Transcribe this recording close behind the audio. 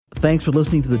Thanks for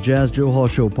listening to the Jazz Joe Hall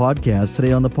Show podcast.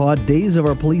 Today on the pod, Days of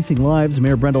Our Policing Lives.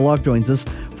 Mayor Brenda Locke joins us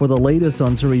for the latest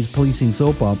on Surrey's policing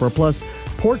soap opera. Plus,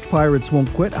 porch pirates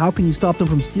won't quit. How can you stop them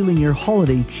from stealing your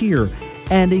holiday cheer?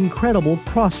 And Incredible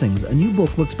Crossings. A new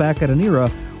book looks back at an era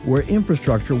where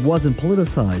infrastructure wasn't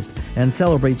politicized and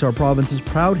celebrates our province's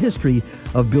proud history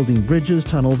of building bridges,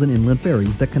 tunnels, and inland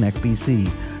ferries that connect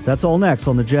BC. That's all next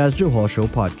on the Jazz Joe Hall Show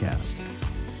podcast.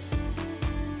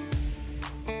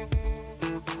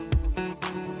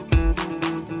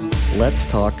 Let's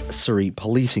talk Surrey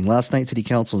policing. Last night, City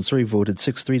Council in Surrey voted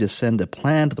 6-3 to send a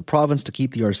plan to the province to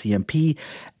keep the RCMP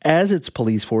as its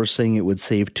police force, saying it would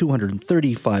save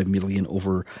 $235 million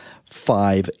over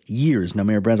 5 years. Now,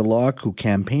 Mayor Brenda Locke, who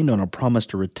campaigned on a promise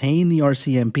to retain the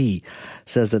RCMP,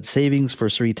 says that savings for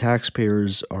Surrey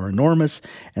taxpayers are enormous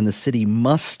and the city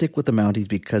must stick with the Mounties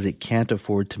because it can't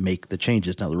afford to make the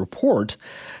changes. Now, the report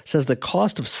says the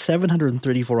cost of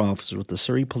 734 officers with the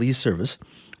Surrey Police Service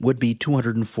would be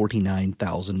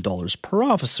 $249,000 per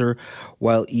officer,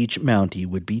 while each Mountie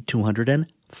would be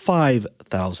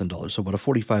 $205,000, so about a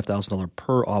 $45,000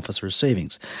 per officer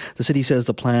savings. The city says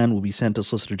the plan will be sent to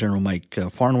Solicitor General Mike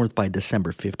Farnworth by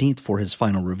December 15th for his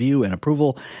final review and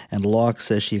approval, and Locke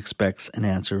says she expects an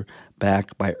answer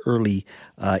back by early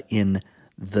in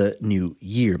the new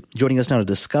year. Joining us now to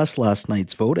discuss last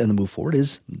night's vote and the move forward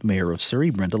is Mayor of Surrey,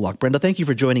 Brenda Locke. Brenda, thank you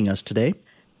for joining us today.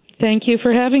 Thank you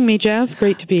for having me, Jazz.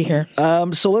 Great to be here.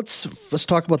 So let's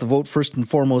talk about the vote first and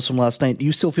foremost from last night. Do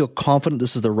you still feel confident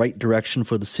this is the right direction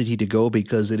for the city to go?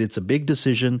 Because it's a big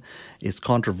decision, it's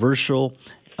controversial,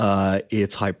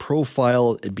 it's high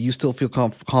profile. Do you still feel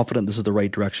confident this is the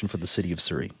right direction for the city of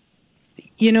Surrey?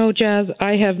 You know, Jazz,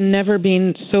 I have never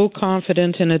been so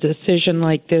confident in a decision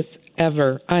like this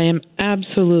ever. I am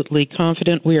absolutely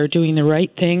confident we are doing the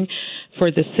right thing for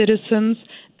the citizens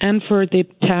and for the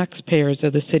taxpayers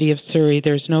of the city of Surrey.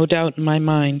 There's no doubt in my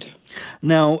mind.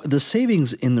 Now, the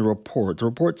savings in the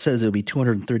report says it'll be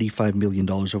 $235 million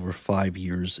over 5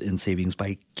 years in savings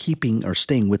by keeping or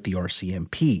staying with the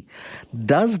RCMP.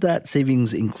 Does that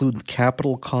savings include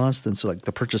capital costs and so like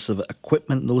the purchase of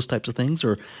equipment and those types of things,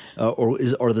 or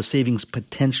are the savings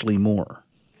potentially more?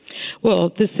 Well,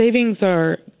 the savings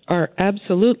are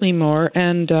absolutely more,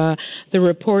 and the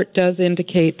report does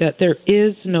indicate that there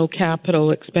is no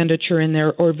capital expenditure in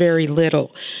there, or very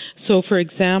little. So, for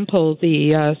example,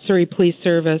 the Surrey Police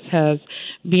Service has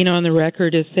been on the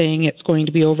record as saying it's going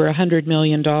to be over $100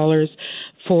 million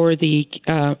for the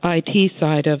IT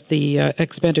side of the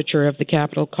expenditure of the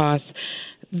capital costs.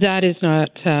 That is not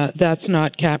that's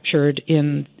not captured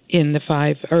in the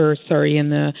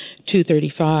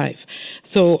 235.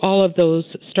 So all of those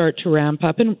start to ramp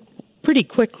up and pretty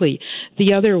quickly.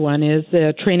 The other one is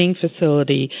the training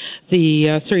facility.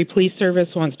 The Surrey Police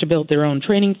Service wants to build their own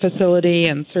training facility,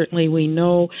 and certainly we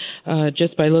know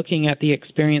just by looking at the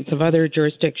experience of other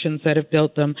jurisdictions that have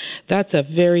built them, that's a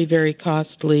very, very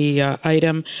costly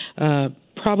item,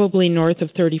 probably north of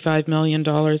 $35 million,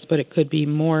 but it could be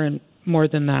more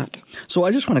than that. So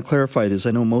I just want to clarify this.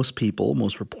 I know most people,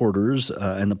 most reporters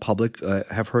and the public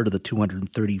have heard of the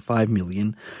 $235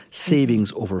 million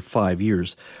savings over 5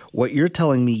 years. What you're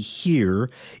telling me here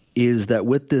is that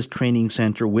with this training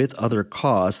center, with other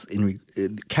costs,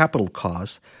 capital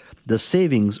costs, the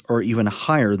savings are even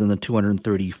higher than the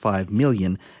 $235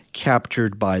 million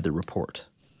captured by the report.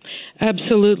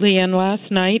 Absolutely. And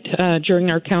last night,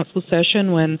 during our council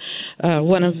session, when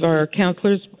one of our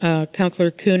councillors,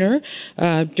 Councillor Cooner,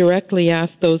 directly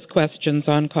asked those questions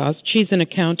on cost, she's an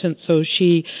accountant, so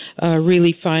she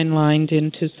really fine-lined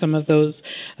into some of those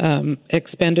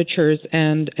expenditures,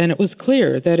 and it was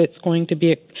clear that it's going to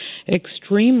be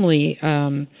extremely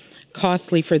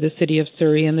costly for the city of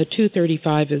Surrey, and the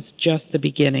 235 is just the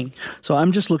beginning. So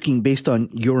I'm just looking, based on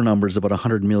your numbers, about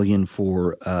 $100 million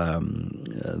for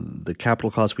the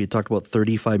capital costs. We had talked about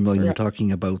 $35 million. We're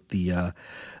talking about the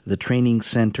training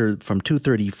center from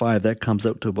 235. That comes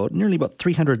out to nearly about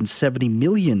 $370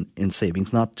 million in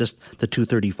savings, not just the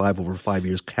 235 over 5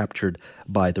 years captured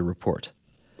by the report.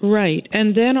 Right.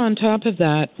 And then on top of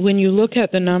that, when you look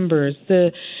at the numbers,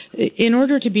 in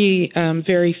order to be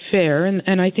very fair,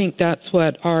 and I think that's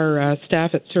what our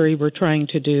staff at Surrey were trying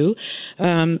to do,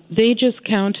 they just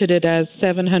counted it as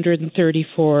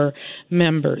 734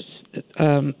 members,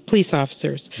 police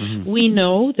officers. Mm-hmm. We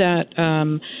know that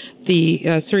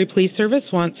the Surrey Police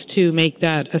Service wants to make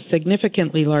that a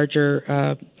significantly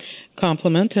larger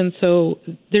complement, and so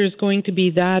there's going to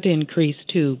be that increase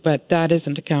too, but that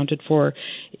isn't accounted for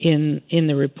in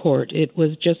the report. It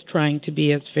was just trying to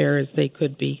be as fair as they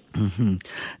could be.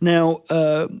 Now,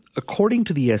 according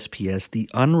to the SPS, the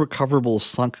unrecoverable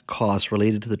sunk costs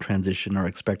related to the transition are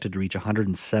expected to reach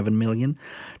 $107 million,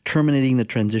 terminating the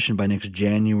transition by next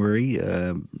January,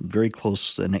 very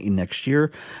close in next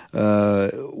year,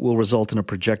 will result in a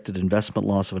projected investment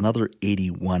loss of another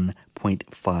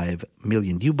 $81.5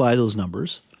 million. Do you buy those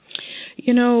numbers?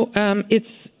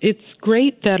 It's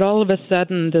great that all of a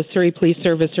sudden the Surrey Police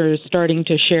Service are starting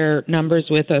to share numbers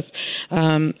with us.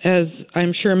 As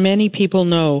I'm sure many people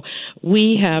know,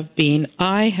 I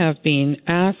have been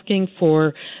asking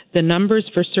for the numbers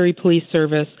for Surrey Police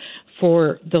Service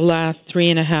for the last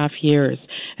 3.5 years.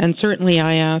 And certainly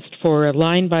I asked for a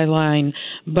line-by-line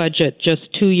budget just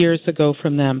 2 years ago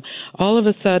from them. All of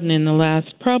a sudden, in the last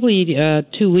probably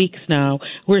 2 weeks now,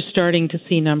 we're starting to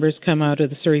see numbers come out of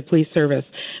the Surrey Police Service.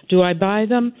 Do I buy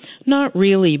them? Not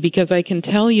really, because I can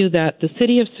tell you that the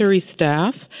City of Surrey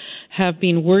staff have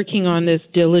been working on this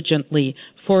diligently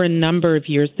for a number of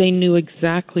years. They knew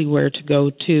exactly where to go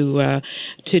to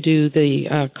do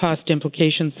the cost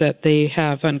implications that they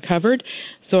have uncovered.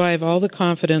 So I have all the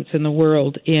confidence in the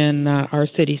world in our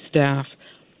city staff.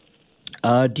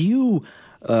 Do you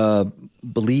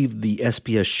believe the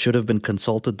SPS should have been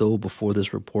consulted, though, before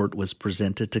this report was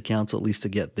presented to council, at least to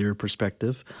get their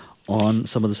perspective on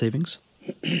some of the savings?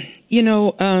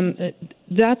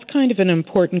 That's kind of an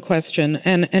important question,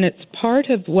 and it's part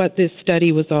of what this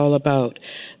study was all about.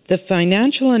 The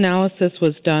financial analysis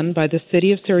was done by the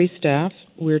City of Surrey staff.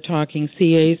 We're talking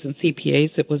CAs and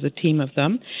CPAs. It was a team of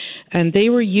them. And they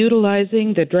were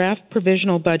utilizing the draft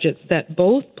provisional budgets that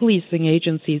both policing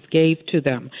agencies gave to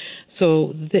them.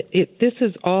 So this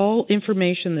is all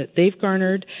information that they've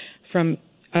garnered from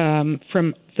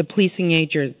the policing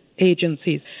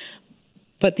agencies.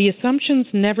 But the assumptions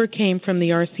never came from the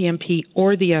RCMP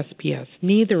or the SPS.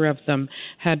 Neither of them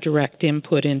had direct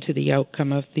input into the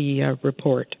outcome of the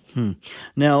report.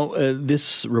 Now,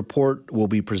 this report will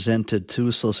be presented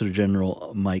to Solicitor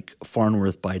General Mike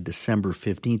Farnworth by December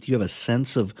 15th. Do you have a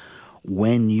sense of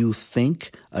when you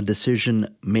think a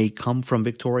decision may come from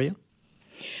Victoria?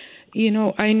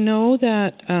 I know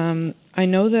that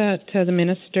the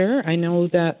minister, I know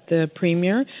that the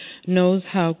premier knows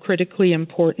how critically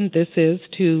important this is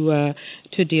to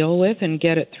deal with and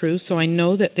get it through. So I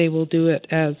know that they will do it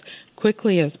as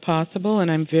quickly as possible,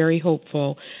 and I'm very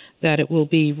hopeful that it will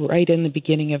be right in the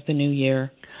beginning of the new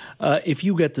year. If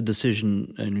you get the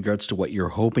decision in regards to what you're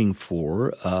hoping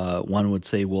for, one would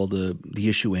say, well, the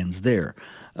issue ends there.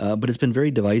 But it's been very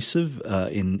divisive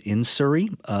in Surrey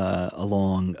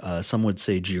along, some would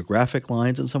say, geographic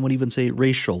lines, and some would even say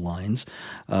racial lines.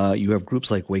 You have groups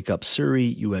like Wake Up Surrey.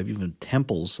 You have even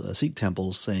temples, Sikh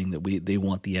temples, saying that they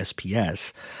want the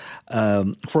SPS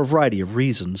for a variety of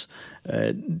reasons.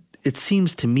 It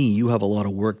seems to me you have a lot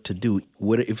of work to do.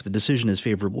 If the decision is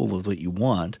favorable with what you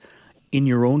want in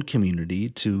your own community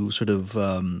to sort of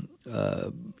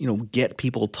get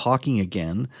people talking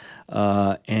again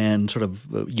and sort of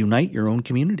unite your own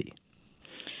community?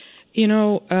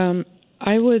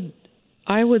 I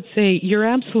would say you're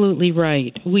absolutely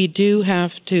right. We do have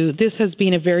to. This has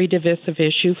been a very divisive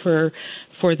issue for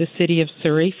the city of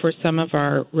Surrey, for some of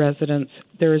our residents.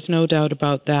 There is no doubt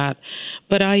about that.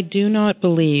 But I do not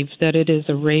believe that it is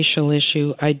a racial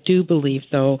issue. I do believe,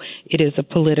 though, it is a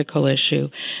political issue.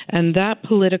 And that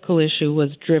political issue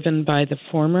was driven by the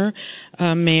former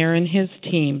mayor and his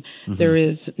team. Mm-hmm. There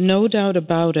is no doubt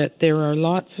about it. There are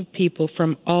lots of people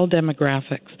from all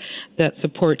demographics that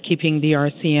support keeping the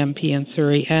RCMP in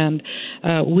Surrey. And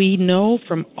we know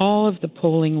from all of the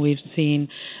polling we've seen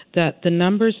that the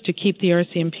numbers to keep the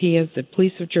RCMP as the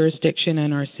police of jurisdiction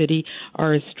in our city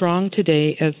are as strong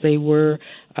today as they were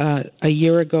a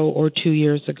year ago or 2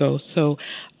 years ago. So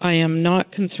I am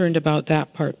not concerned about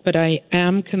that part, but I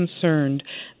am concerned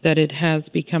that it has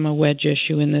become a wedge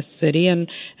issue in this city,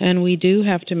 and we do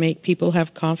have to make people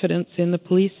have confidence in the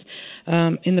police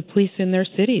in their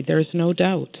city. There's no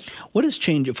doubt. What has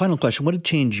changed? Final question. What had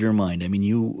changed your mind? I mean,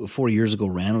 you 4 years ago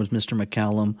ran with Mr.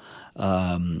 McCallum,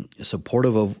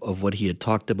 supportive of what he had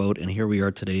talked about, and here we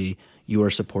are today. You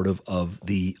are supportive of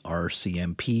the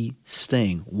RCMP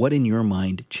staying. What in your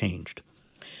mind changed?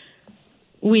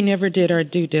 We never did our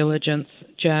due diligence,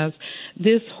 Jazz.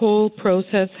 This whole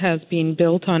process has been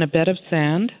built on a bed of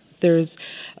sand. There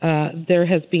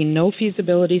has been no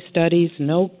feasibility studies,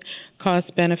 no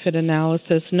cost-benefit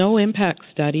analysis, no impact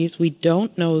studies. We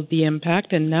don't know the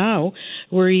impact, and now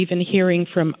we're even hearing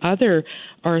from other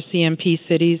RCMP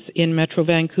cities in Metro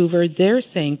Vancouver. They're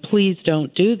saying, please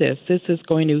don't do this. This is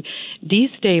going to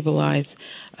destabilize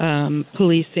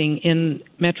policing in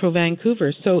Metro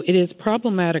Vancouver. So it is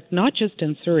problematic not just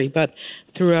in Surrey, but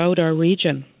throughout our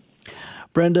region.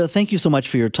 Brenda, thank you so much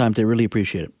for your time today. Really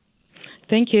appreciate it.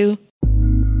 Thank you.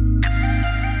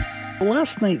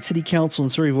 Last night, City Council in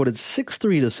Surrey voted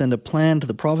 6-3 to send a plan to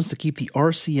the province to keep the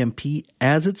RCMP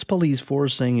as its police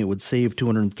force, saying it would save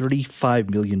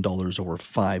 $235 million over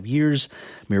 5 years.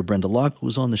 Mayor Brenda Locke, who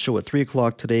was on the show at 3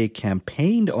 o'clock today,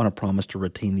 campaigned on a promise to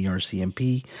retain the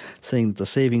RCMP, saying that the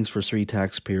savings for Surrey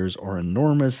taxpayers are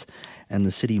enormous and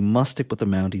the city must stick with the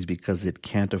Mounties because it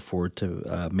can't afford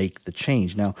to make the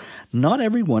change. Now, not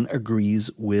everyone agrees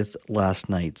with last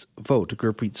night's vote.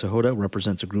 Gurpreet Sahota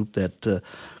represents a group that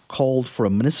called for a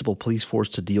municipal police force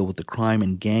to deal with the crime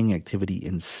and gang activity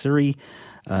in Surrey,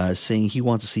 saying he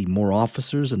wants to see more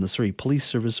officers and the Surrey Police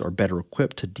Service are better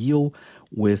equipped to deal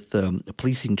with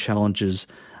policing challenges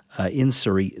in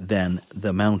Surrey than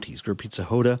the Mounties. Gurpreet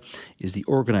Sahota is the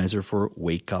organizer for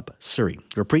Wake Up Surrey.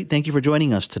 Gurpreet, thank you for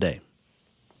joining us today.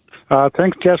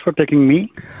 Thanks, Jess, for taking me.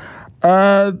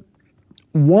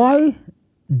 Why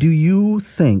do you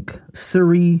think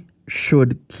Surrey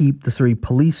should keep the Surrey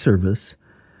Police Service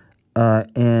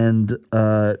and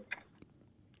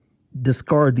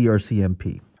discard the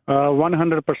RCMP?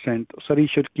 100%.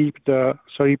 Surrey should keep the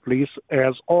Surrey Police,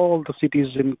 as all the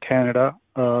cities in Canada,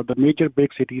 the major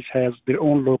big cities, has their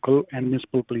own local and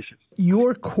municipal polices.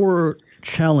 Your core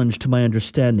challenge, to my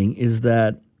understanding, is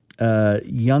that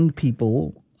young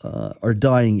people are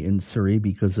dying in Surrey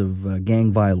because of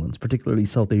gang violence, particularly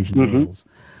South Asian males.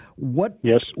 What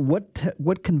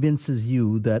convinces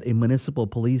you that a municipal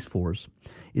police force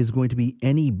is going to be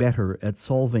any better at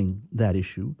solving that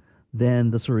issue than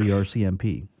the Surrey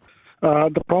RCMP?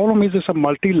 The problem is it's a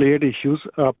multi-layered issue.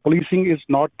 Policing is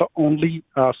not the only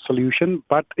solution,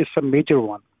 but it's a major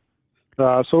one.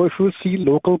 So if you see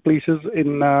local polices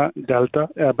in Delta,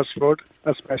 Abbotsford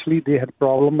especially, they had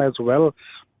problem as well.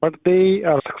 But they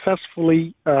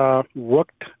successfully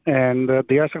worked and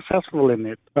they are successful in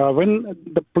it. When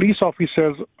the police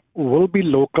officers will be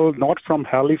local, not from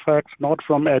Halifax, not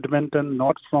from Edmonton,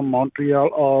 not from Montreal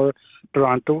or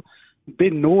Toronto, they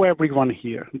know everyone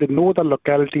here. They know the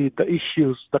locality, the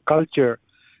issues, the culture,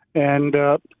 and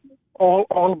all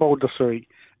about the Surrey.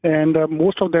 And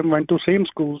most of them went to same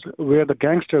schools where the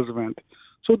gangsters went.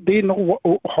 So they know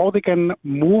how they can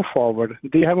move forward.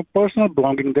 They have a personal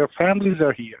belonging. Their families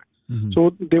are here. Mm-hmm.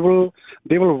 So they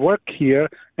will work here,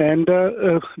 and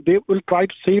they will try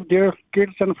to save their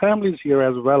kids and families here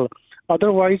as well.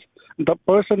 Otherwise, the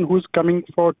person who's coming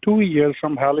for 2 years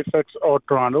from Halifax or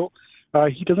Toronto,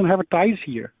 he doesn't have ties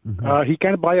here. Mm-hmm. He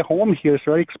can't buy a home here. It's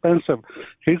very expensive.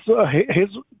 His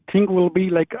thing will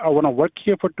be like, I want to work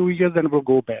here for 2 years and we'll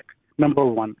go back. Number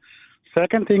one.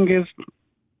 Second thing is,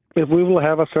 if we will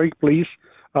have a Surrey police,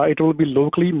 it will be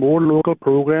more local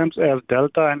programs as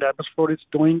Delta and Abbotsford is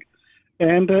doing,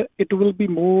 and it will be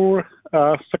more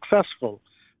successful.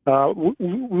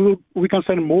 We can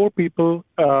send more people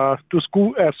to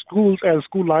schools as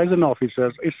school liaison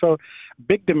officers. It's a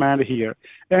big demand here.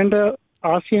 And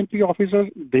RCMP officers,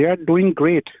 they are doing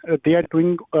great. They are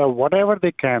doing whatever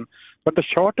they can. But the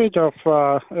shortage of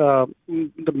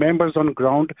the members on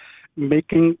ground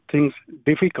making things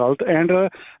difficult, and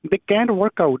they can't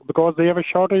work out because they have a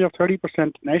shortage of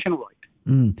 30% nationwide.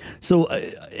 So,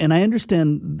 and I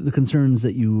understand the concerns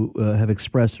that you have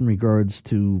expressed in regards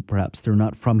to perhaps they're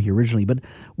not from here originally, but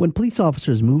when police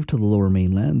officers move to the Lower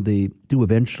Mainland, they do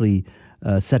eventually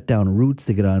set down roots,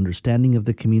 they get an understanding of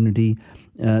the community,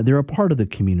 they're a part of the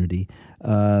community.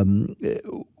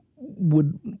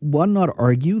 Would one not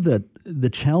argue that the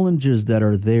challenges that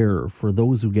are there for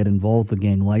those who get involved with the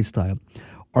gang lifestyle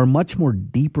are much more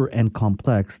deeper and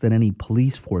complex than any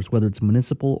police force, whether it's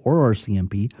municipal or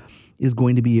RCMP, is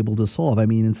going to be able to solve? I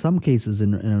mean, in some cases,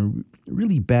 in a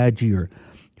really bad year,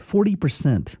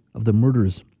 40% of the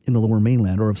murders in the Lower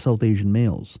Mainland are of South Asian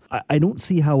males. I don't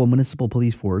see how a municipal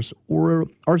police force or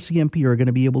RCMP are going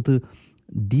to be able to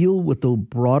deal with the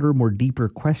broader, more deeper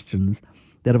questions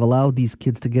that have allowed these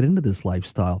kids to get into this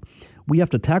lifestyle. We have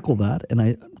to tackle that, and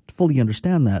I fully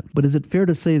understand that. But is it fair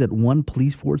to say that one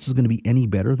police force is going to be any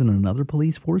better than another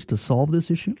police force to solve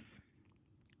this issue?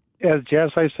 As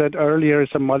Jess, I said earlier,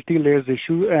 it's a multi-layers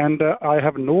issue, and I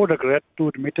have no regret to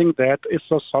admitting that it's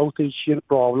a South Asian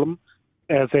problem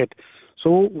as it.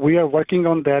 So we are working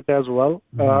on that as well.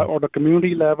 Mm-hmm. On the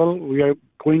community level, we are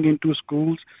going into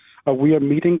schools. We are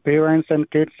meeting parents and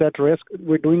kids at risk.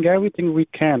 We're doing everything we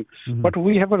can. Mm-hmm. But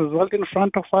we have a result in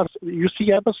front of us. You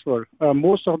see Abbotsford.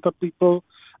 Most of the people,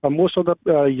 most of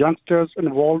the youngsters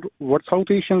involved were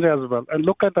South Asians as well. And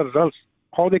look at the results,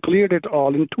 how they cleared it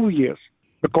all in 2 years.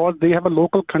 Because they have a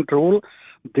local control.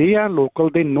 They are local.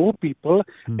 They know people.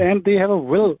 Mm-hmm. And they have a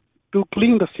will to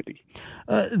clean the city.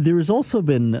 There has also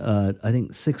been, I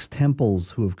think, 6 temples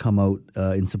who have come out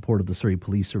in support of the Surrey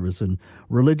Police Service, and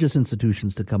religious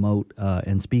institutions to come out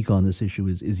and speak on this issue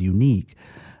is unique.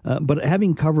 But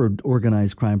having covered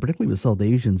organized crime, particularly with South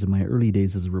Asians in my early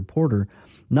days as a reporter,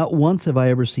 not once have I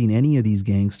ever seen any of these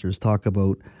gangsters talk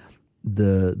about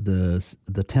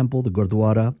the temple, the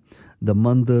Gurdwara, the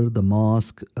mandir, the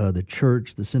mosque, the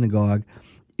church, the synagogue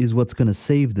is what's going to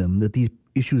save them, that these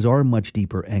issues are much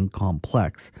deeper and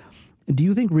complex. Do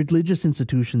you think religious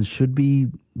institutions should be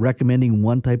recommending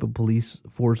one type of police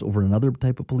force over another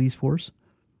type of police force?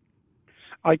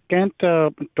 I can't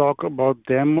talk about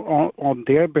them on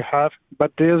their behalf,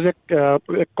 but there's a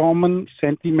common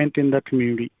sentiment in the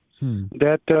community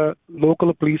that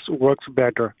local police works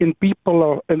better. In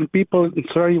people in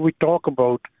Surrey, we talk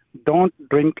about don't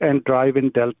drink and drive in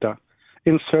Delta.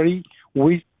 In Surrey,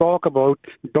 we talk about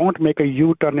don't make a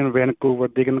U-turn in Vancouver,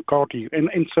 they can caught you. And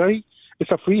in Surrey,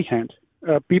 it's a free hand.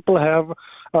 People have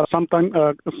some kind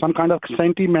of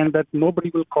sentiment that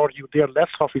nobody will call you. There are less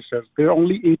officers. There are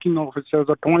only 18 officers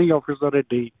or 20 officers a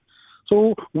day.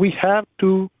 So we have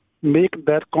to make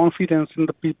that confidence in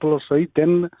the people of Surrey.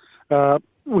 Then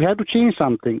we have to change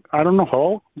something. I don't know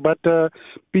how, but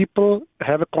people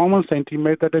have a common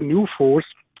sentiment that a new force,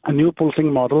 a new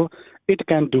policing model, it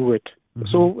can do it. Mm-hmm.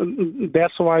 So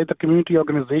that's why the community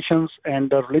organizations and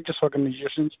the religious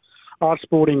organizations are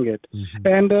supporting it. Mm-hmm.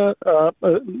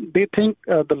 And they think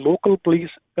the local police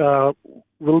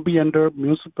will be under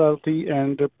municipality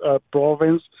and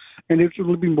province, and it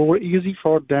will be more easy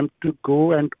for them to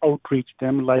go and outreach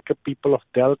them like people of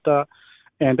Delta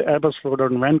and Abbotsford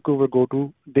and Vancouver go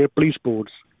to their police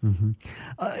boards. Mm-hmm.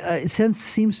 It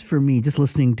seems for me, just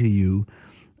listening to you,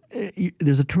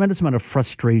 there's a tremendous amount of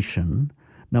frustration,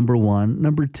 number one.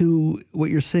 Number two, what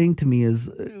you're saying to me is,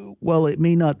 well, it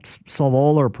may not solve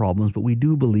all our problems, but we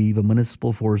do believe a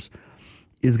municipal force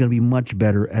is going to be much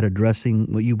better at addressing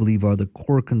what you believe are the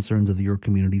core concerns of your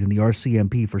community than the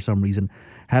RCMP, for some reason,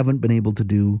 haven't been able to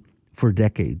do for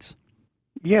decades.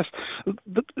 Yes.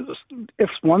 If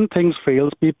one thing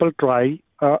fails, people try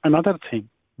another thing.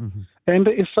 Mm-hmm. And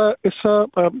it's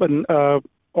a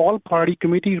all-party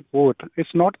committee report.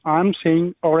 It's not I'm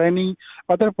saying or any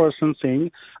other person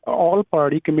saying.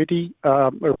 All-party committee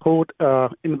report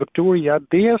in Victoria,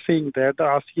 they are saying that the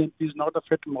RCMP is not a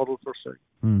fit model for Surrey.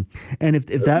 And if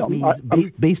that means,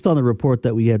 based on the report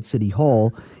that we had City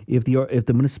Hall, if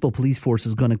the municipal police force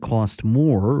is going to cost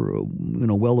more,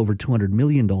 well over $200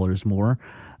 million more,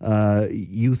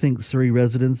 you think Surrey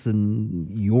residents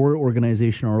and your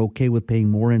organization are okay with paying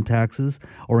more in taxes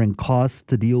or in costs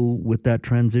to deal with that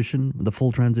transition, the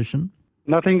full transition?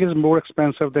 Nothing is more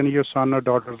expensive than your son or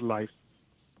daughter's life.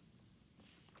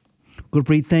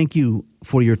 Gurpreet, thank you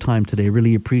for your time today.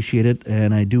 Really appreciate it,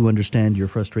 and I do understand your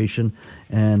frustration,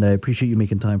 and I appreciate you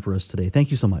making time for us today.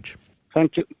 Thank you so much.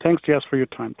 Thank you. Thanks, Jess, for your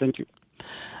time. Thank you.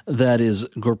 That is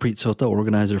Gurpreet Sota,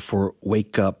 organizer for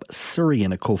Wake Up Surrey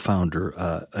and a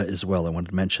co-founder as well. I wanted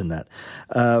to mention that.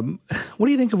 What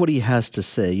do you think of what he has to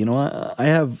say? I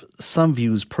have some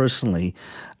views personally.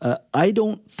 I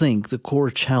don't think the core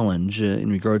challenge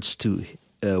in regards to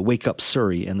Wake Up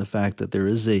Surrey and the fact that there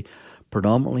is a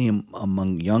predominantly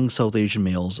among young South Asian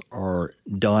males are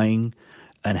dying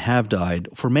and have died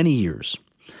for many years.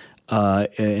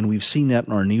 And we've seen that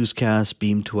in our newscasts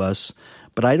beamed to us.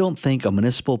 But I don't think a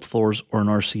municipal force or an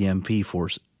RCMP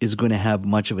force is going to have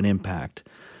much of an impact.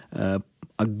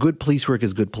 A good police work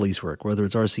is good police work, whether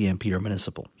it's RCMP or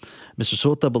municipal. Mr.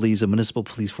 Sota believes a municipal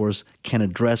police force can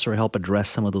address or help address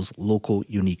some of those local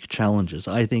unique challenges.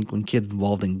 I think when kids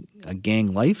involved in a gang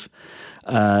life,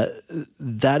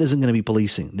 that isn't going to be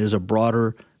policing. There's a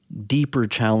broader, deeper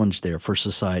challenge there for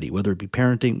society, whether it be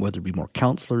parenting, whether it be more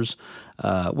counselors,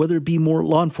 whether it be more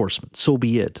law enforcement, so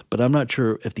be it. But I'm not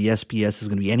sure if the SPS is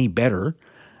going to be any better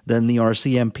than the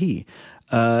RCMP.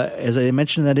 As I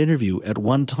mentioned in that interview, at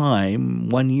one time,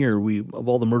 1 year, of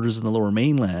all the murders in the Lower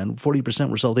Mainland, 40%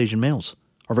 were South Asian males,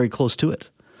 or very close to it.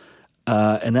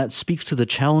 And that speaks to the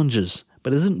challenges,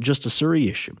 but it isn't just a Surrey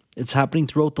issue. It's happening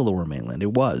throughout the Lower Mainland.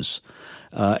 It was.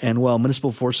 And while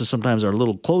municipal forces sometimes are a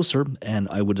little closer, and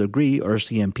I would agree,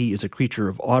 RCMP is a creature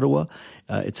of Ottawa.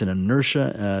 It's an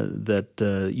inertia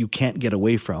that you can't get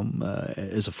away from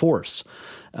as a force.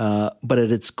 But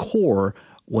at its core,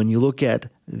 when you look at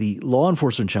the law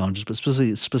enforcement challenges, but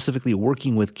specifically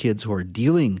working with kids who are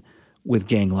dealing with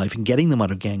gang life and getting them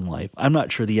out of gang life, I'm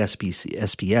not sure the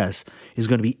SPS is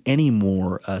going to be any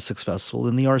more successful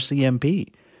than the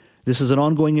RCMP. This is an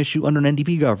ongoing issue under an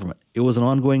NDP government. It was an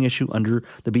ongoing issue under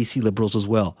the BC Liberals as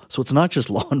well. So it's not just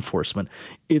law enforcement.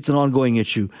 It's an ongoing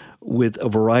issue with a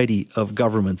variety of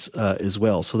governments as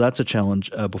well. So that's a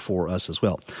challenge before us as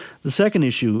well. The second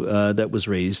issue that was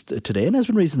raised today, and has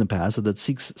been raised in the past, that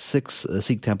six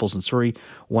Sikh temples in Surrey,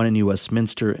 one in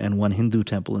Westminster, and one Hindu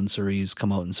temple in Surrey has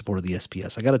come out in support of the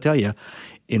SPS. I got to tell you,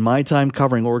 in my time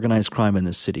covering organized crime in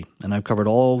this city, and I've covered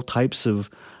all types of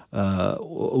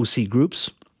OC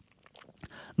groups,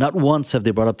 not once have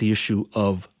they brought up the issue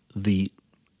of the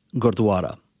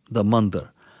Gurdwara, the mandir,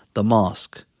 the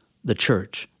mosque, the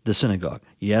church, the synagogue.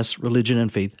 Yes, religion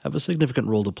and faith have a significant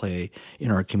role to play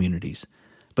in our communities.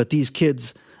 But these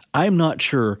kids, I'm not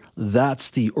sure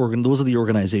those are the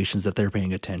organizations that they're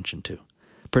paying attention to,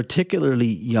 particularly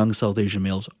young South Asian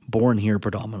males born here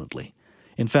predominantly.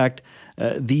 In fact,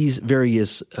 these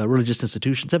various religious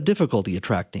institutions have difficulty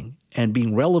attracting and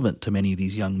being relevant to many of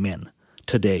these young men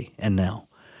today and now.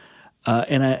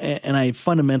 And I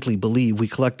fundamentally believe we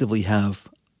collectively have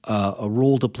a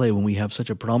role to play when we have such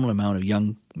a predominant amount of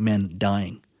young men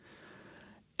dying.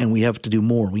 And we have to do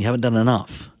more. We haven't done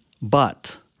enough.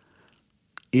 But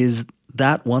is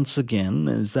that, once again,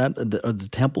 the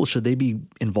temple, should they be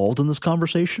involved in this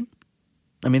conversation?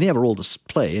 I mean, they have a role to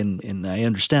play, and I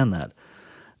understand that.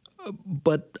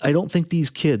 But I don't think these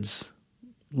kids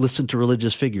listen to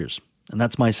religious figures, and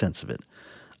that's my sense of it.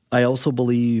 I also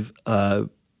believe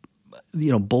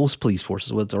both police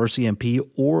forces, whether it's RCMP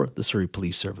or the Surrey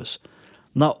Police Service.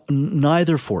 Now,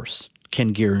 neither force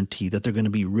can guarantee that they're going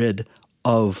to be rid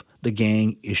of the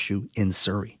gang issue in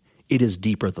Surrey. It is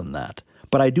deeper than that.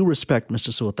 But I do respect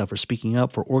Mr. Suota for speaking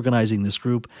up, for organizing this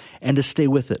group, and to stay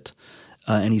with it.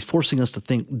 And he's forcing us to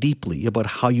think deeply about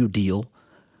how you deal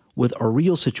with a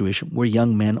real situation where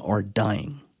young men are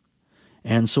dying.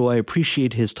 And so I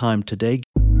appreciate his time today.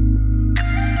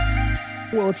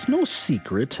 Well, it's no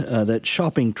secret that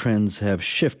shopping trends have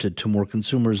shifted to more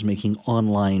consumers making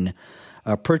online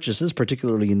purchases,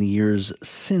 particularly in the years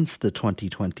since the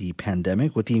 2020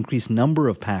 pandemic. With the increased number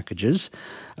of packages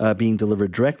being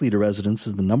delivered directly to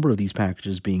residences, the number of these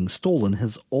packages being stolen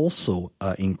has also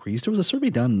increased. There was a survey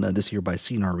done this year by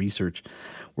CNR Research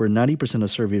where 90%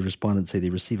 of surveyed respondents say they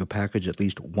receive a package at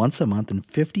least once a month, and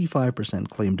 55%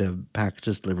 claim to have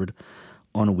packages delivered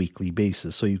on a weekly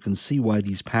basis. So you can see why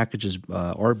these packages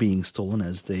are being stolen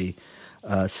as they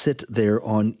sit there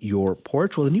on your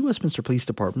porch. Well, the New Westminster Police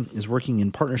Department is working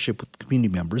in partnership with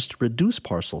community members to reduce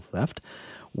parcel theft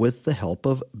with the help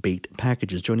of bait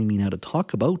packages. Joining me now to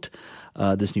talk about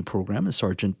this new program is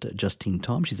Sergeant Justine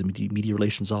Tom. She's the Media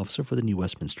Relations Officer for the New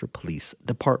Westminster Police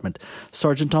Department.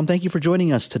 Sergeant Tom, thank you for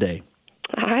joining us today.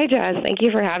 Hi, Jazz. Thank you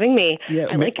for having me. Yeah,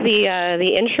 I like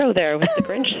the intro there with the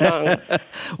Grinch song.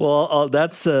 Well,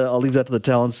 I'll leave that to the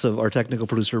talents of our technical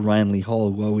producer, Ryan Lee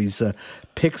Hall, who always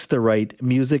picks the right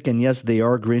music. And yes, they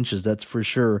are Grinches, that's for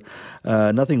sure.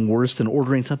 Nothing worse than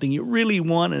ordering something you really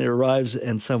want and it arrives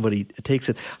and somebody takes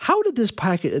it. How did this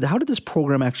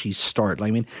program actually start?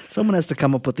 I mean, someone has to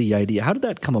come up with the idea. How did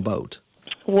that come about?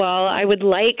 Well, I would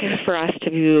like for us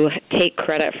to take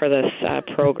credit for this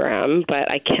program, but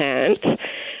I can't.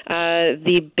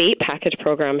 The bait package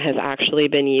program has actually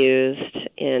been used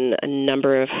in a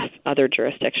number of other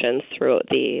jurisdictions throughout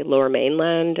the Lower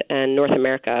Mainland and North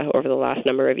America over the last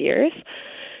number of years.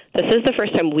 This is the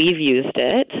first time we've used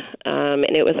it,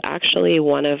 and it was actually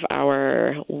one of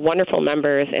our wonderful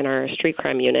members in our street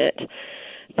crime unit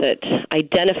that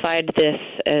identified this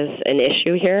as an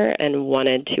issue here and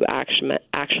wanted to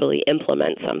actually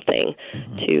implement something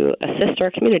to assist our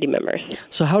community members.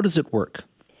 So how does it work?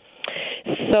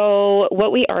 So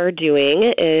what we are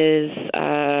doing is,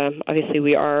 obviously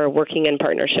we are working in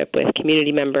partnership with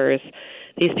community members.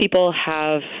 These people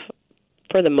have,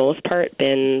 for the most part,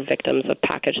 been victims of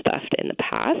package theft in the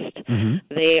past.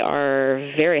 Mm-hmm. They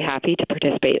are very happy to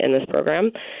participate in this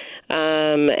program.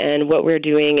 And what we're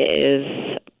doing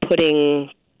is putting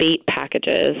bait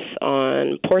packages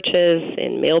on porches,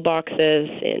 in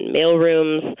mailboxes, in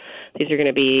mailrooms. These are going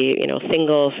to be,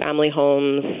 single family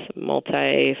homes,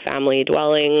 multi-family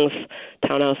dwellings,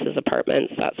 townhouses,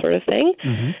 apartments, that sort of thing.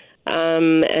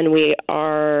 Mm-hmm. And we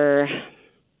are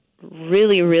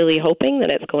really, really hoping that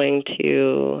it's going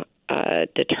to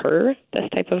deter this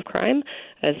type of crime,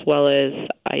 as well as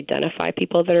identify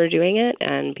people that are doing it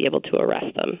and be able to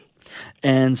arrest them.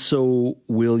 And so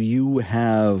will you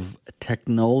have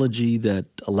technology that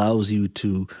allows you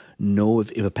to know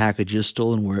if a package is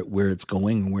stolen, where it's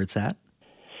going and where it's at?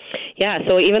 Yeah,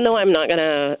 so even though I'm not going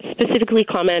to specifically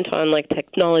comment on like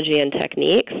technology and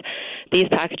techniques, these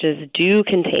packages do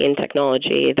contain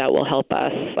technology that will help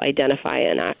us identify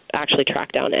and actually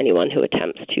track down anyone who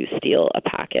attempts to steal a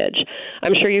package.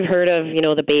 I'm sure you've heard of,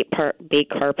 the bait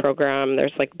car program.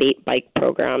 There's like bait bike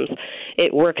programs.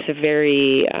 It works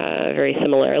very, very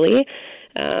similarly.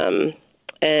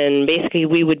 And basically,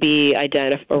 we would be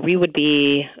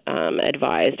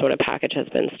advised when a package has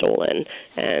been stolen,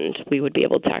 and we would be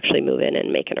able to actually move in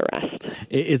and make an arrest.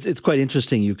 It's quite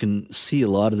interesting. You can see a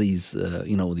lot of these,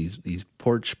 these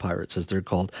porch pirates, as they're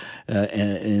called,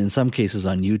 and in some cases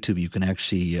on YouTube, you can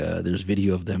actually there's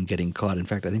video of them getting caught. In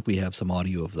fact, I think we have some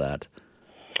audio of that.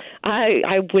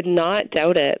 I would not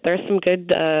doubt it. There's some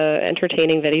good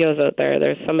entertaining videos out there.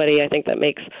 There's somebody, I think, that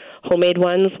makes homemade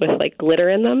ones with like glitter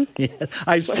in them. Yeah,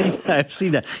 I've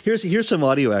seen that. Here's some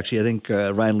audio, actually. I think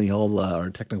Ryan Lee Hall, our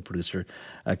technical producer,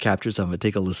 captured some of it.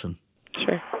 Take a listen.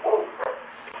 Sure.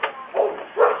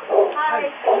 Hi.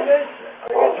 Are you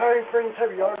guys hiring for any type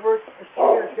of yard work? I see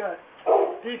you guys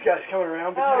got these guys coming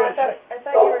around, but you guys... I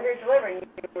thought you were here delivering.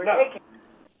 You were taking...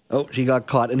 Oh, she got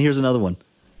caught. And here's another one.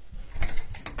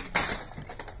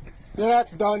 Yeah,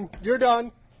 it's done. You're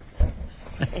done.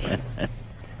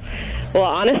 Well,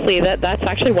 honestly, that's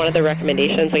actually one of the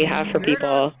recommendations we have for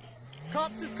people.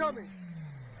 Cops is coming.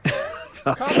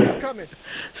 Cops is coming.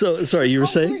 So, sorry, you were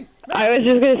saying? I was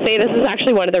just going to say this is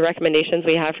actually one of the recommendations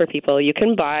we have for people. You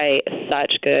can buy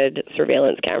such good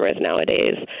surveillance cameras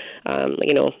nowadays.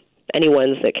 Any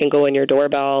ones that can go in your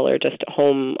doorbell or just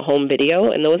home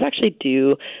video, and those actually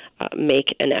do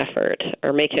make an effort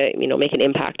or make an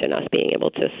impact in us being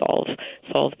able to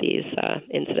solve these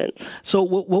incidents. So,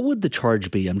 what would the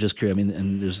charge be? I'm just curious. I mean,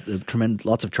 and there's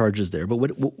lots of charges there, but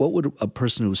what would a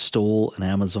person who stole an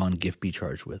Amazon gift be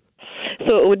charged with?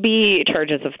 So, it would be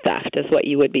charges of theft is what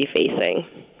you would be facing.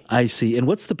 I see. And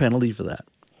what's the penalty for that?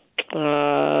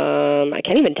 I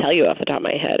can't even tell you off the top of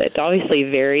my head. It obviously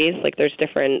varies. Like there's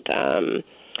different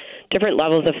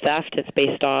levels of theft. It's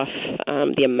based off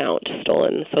the amount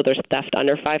stolen. So there's theft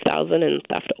under $5,000 and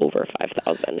theft over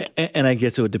 $5,000. And I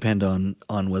guess it would depend on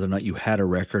whether or not you had a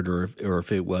record or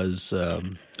if it was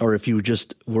or if you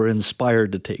just were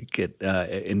inspired to take it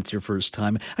into your first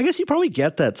time. I guess you probably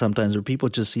get that sometimes where people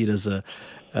just see it as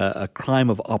a crime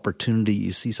of opportunity.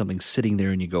 You see something sitting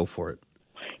there and you go for it.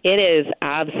 It is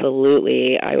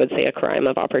absolutely, I would say, a crime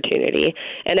of opportunity.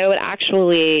 And I would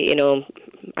actually,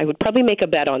 I would probably make a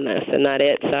bet on this, and that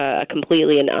it's a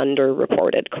completely an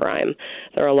underreported crime.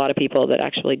 There are a lot of people that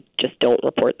actually just don't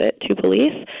report it to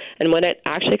police. And when it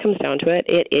actually comes down to it,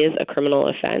 it is a criminal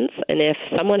offense. And if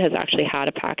someone has actually had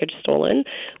a package stolen,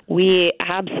 we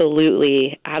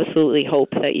absolutely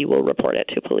hope that you will report it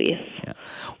to police. Yeah.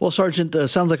 Well, Sergeant,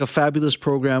 sounds like a fabulous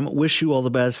program. Wish you all the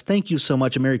best. Thank you so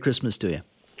much, and Merry Christmas to you.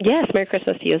 Yes, Merry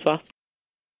Christmas to you as well.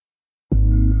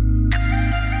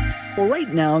 Well, right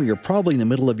now, you're probably in the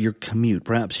middle of your commute.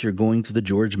 Perhaps you're going through the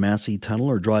George Massey Tunnel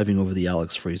or driving over the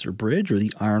Alex Fraser Bridge or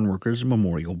the Ironworkers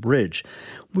Memorial Bridge.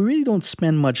 We really don't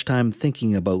spend much time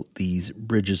thinking about these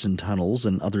bridges and tunnels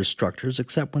and other structures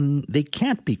except when they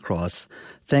can't be crossed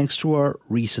thanks to our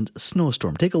recent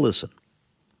snowstorm. Take a listen.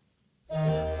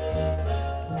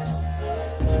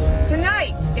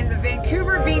 Tonight, in the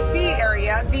Vancouver, BC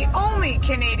area, the only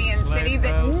Canadian city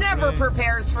that never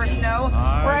prepares for snow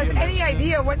or has any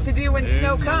idea what to do when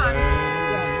snow comes.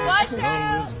 Watch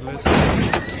out!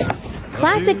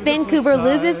 Classic Vancouver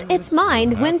loses its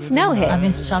mind when snow hits. I've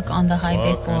been stuck on the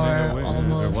highway for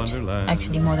almost,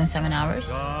 actually more than 7 hours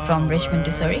from Richmond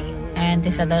to Surrey. And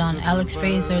they said that on Alex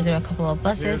Fraser there are a couple of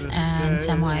buses and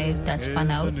semi that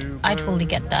spun out. I totally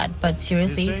get that, but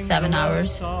seriously, 7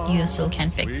 hours, you still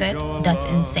can't fix it? That's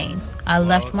insane. I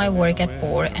left my work at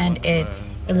 4 and it's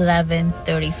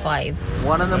 11:35.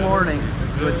 1 a.m.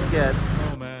 This is what you get.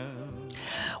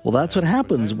 Well, that's what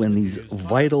happens when these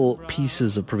vital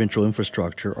pieces of provincial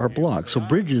infrastructure are blocked. So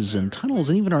bridges and tunnels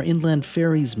and even our inland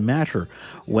ferries matter.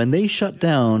 When they shut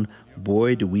down,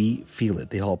 boy, do we feel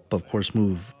it. They help, of course,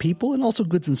 move people and also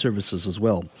goods and services as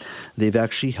well. They've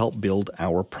actually helped build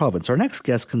our province. Our next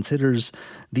guest considers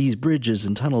these bridges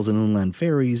and tunnels and inland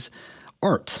ferries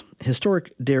art.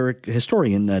 Historian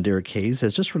Derek Hayes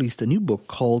has just released a new book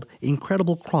called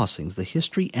Incredible Crossings, The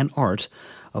History and Art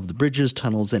of the Bridges,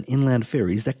 Tunnels, and Inland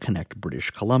Ferries that Connect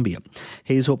British Columbia.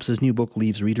 Hayes hopes his new book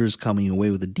leaves readers coming away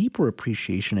with a deeper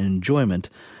appreciation and enjoyment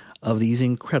of these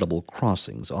incredible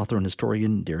crossings. Author and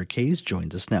historian Derek Hayes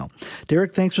joins us now.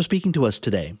 Derek, thanks for speaking to us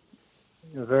today.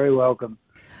 You're very welcome.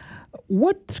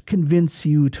 What convinced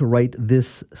you to write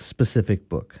this specific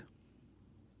book?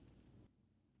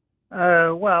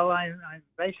 Well, I'm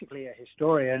basically a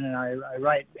historian, and I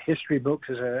write history books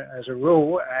as a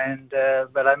rule. And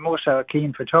but I'm also a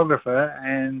keen photographer,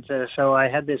 and so I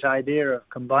had this idea of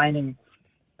combining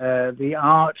the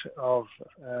art of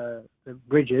the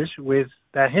bridges with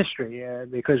their history,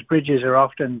 because bridges are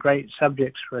often great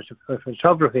subjects for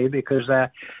photography because they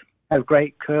have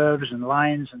great curves and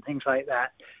lines and things like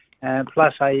that.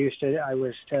 Plus, I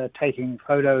was taking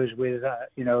photos with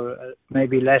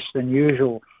maybe less than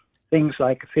usual things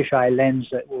like a fisheye lens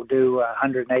that will do a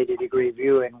 180-degree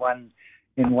view in one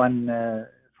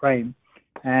frame,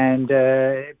 and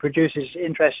it produces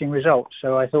interesting results.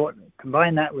 So I thought,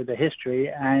 combine that with the history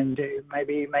and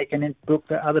maybe make a book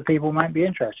that other people might be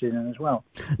interested in as well.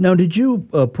 Now, did you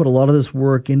put a lot of this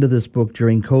work into this book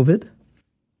during COVID?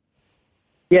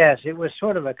 Yes, it was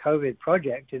sort of a COVID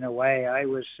project in a way. I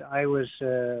was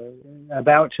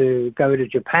about to go to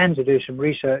Japan to do some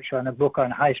research on a book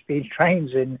on high-speed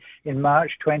trains in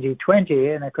March 2020,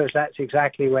 and of course that's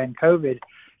exactly when COVID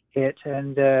hit.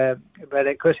 And but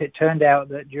of course it turned out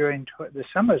that during the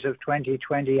summers of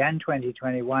 2020 and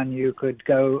 2021 you could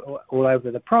go all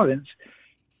over the province.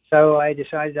 So I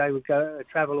decided I would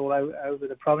travel all over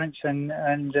the province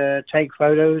and take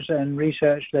photos and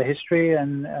research the history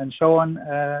and so on.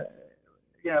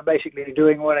 Basically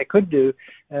doing what I could do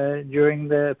during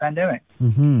the pandemic.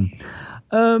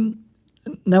 Mm-hmm.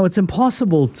 Now, it's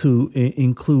impossible to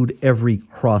include every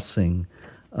crossing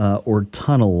or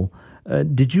tunnel.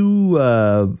 Did you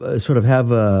sort of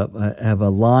have a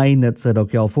line that said,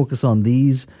 "Okay, I'll focus on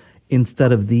these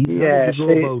instead of these"? Yeah, how did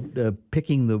you go about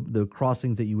picking the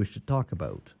crossings that you wish to talk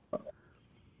about?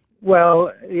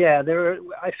 Well, yeah,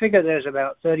 I figure there's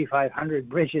about 3,500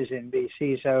 bridges in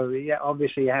BC, so yeah,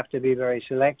 obviously you have to be very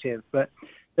selective. But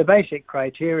the basic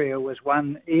criteria was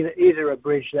either a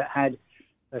bridge that had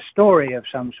a story of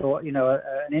some sort,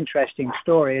 an interesting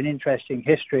story, an interesting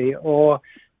history, or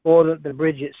that the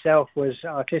bridge itself was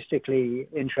artistically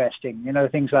interesting.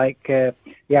 Things like the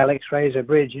Alex Fraser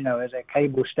Bridge, as a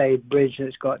cable-stayed bridge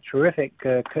that's got terrific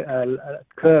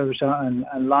curves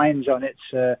and lines on its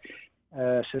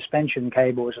suspension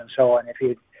cables and so on. If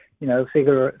you,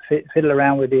 fiddle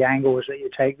around with the angles that you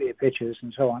take the pictures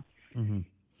and so on. Mm-hmm.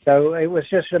 So it was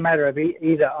just a matter of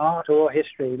either art or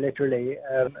history, literally,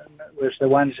 was the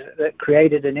ones that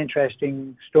created an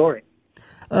interesting story.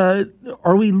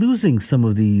 Are we losing some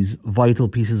of these vital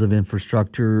pieces of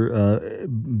infrastructure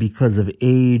because of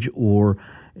age or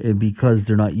because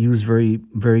they're not used very,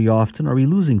 very often? Are we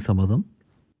losing some of them?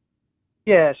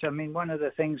 Yes, I mean, one of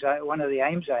the aims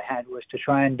I had was to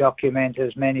try and document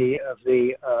as many of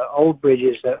the old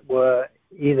bridges that were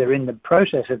either in the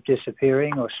process of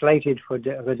disappearing or slated for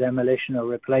demolition or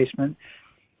replacement,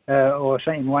 or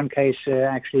in one case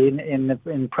actually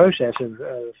in process of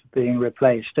being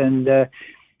replaced. And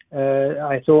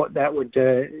I thought that would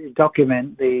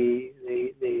document the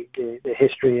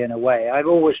history in a way. I've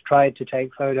always tried to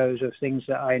take photos of things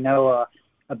that I know are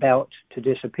about to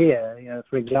disappear.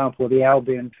 For example, the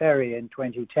Albion Ferry in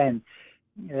 2010.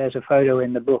 There's a photo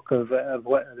in the book of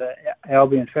what the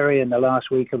Albion Ferry in the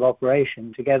last week of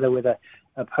operation, together with a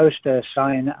poster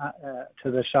sign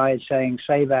to the side saying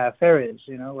 "Save our ferries."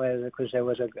 Because there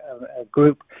was a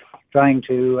group trying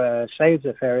to save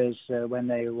the ferries when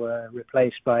they were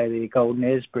replaced by the Golden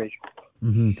Ears Bridge.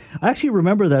 Mm-hmm. I actually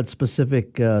remember that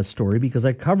specific story because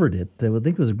I covered it. I think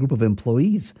it was a group of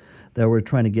employees that were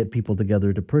trying to get people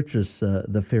together to purchase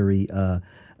the ferry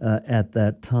at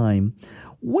that time.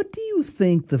 What do you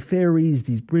think the ferries,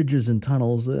 these bridges and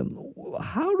tunnels,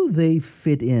 how do they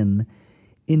fit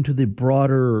into the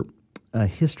broader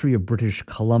history of British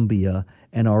Columbia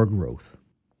and our growth?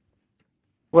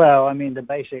 Well, I mean, the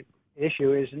basic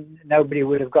issue is nobody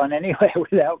would have gone anywhere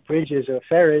without bridges or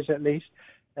ferries, at least,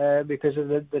 because of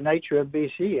the nature of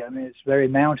BC. I mean, it's very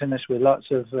mountainous with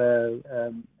lots of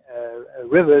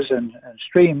rivers and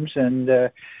streams,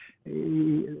 and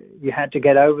you had to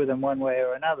get over them one way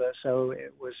or another. So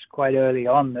it was quite early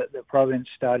on that the province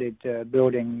started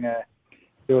building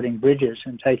bridges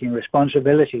and taking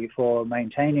responsibility for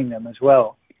maintaining them as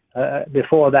well.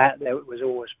 Before that, it was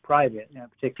always private,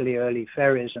 particularly early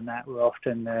ferries, and that were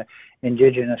often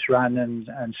indigenous run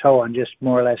and so on, just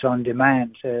more or less on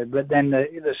demand. But then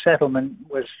the settlement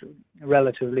was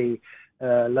relatively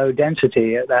low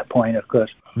density at that point, of course.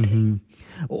 Mm-hmm.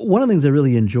 One of the things I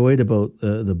really enjoyed about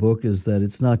the book is that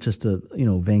it's not just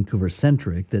Vancouver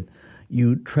centric, that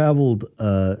you traveled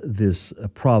this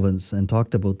province and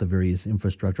talked about the various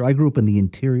infrastructure. I grew up in the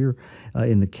interior,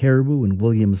 in the Caribou and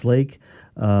Williams Lake,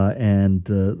 and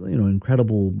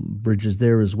incredible bridges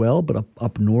there as well. But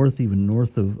up north, even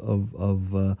north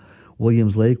of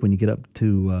Williams Lake, when you get up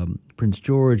to Prince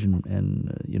George and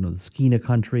the Skeena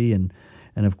country and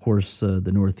of course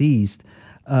the Northeast.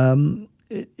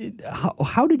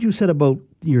 How did you set about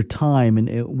your time,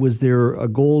 and was there a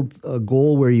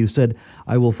goal where you said,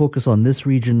 I will focus on this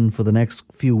region for the next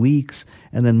few weeks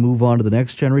and then move on to the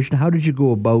next generation? How did you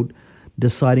go about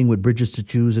deciding what bridges to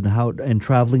choose and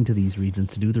traveling to these regions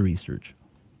to do the research?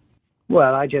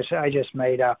 Well, I just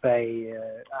made up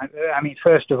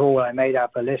first of all, I made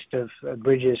up a list of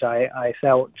bridges I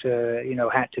felt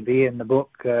had to be in the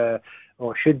book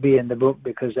or should be in the book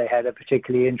because they had a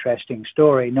particularly interesting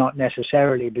story, not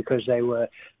necessarily because they were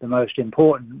the most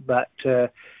important, but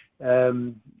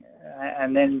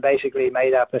and then basically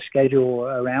made up a schedule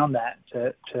around that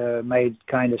made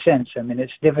kind of sense. I mean,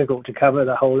 it's difficult to cover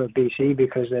the whole of BC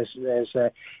because there's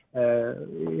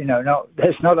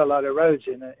not a lot of roads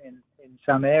in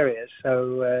some areas,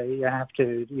 so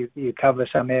you cover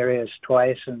some areas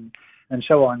twice and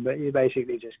so on, but you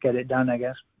basically just get it done, I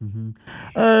guess.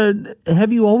 Mm-hmm.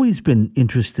 Have you always been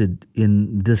interested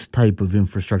in this type of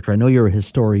infrastructure? I know you're a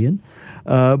historian,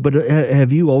 but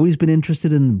have you always been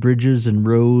interested in bridges and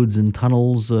roads and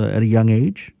tunnels at a young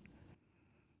age?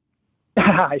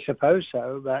 I suppose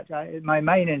so, but my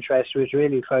main interest was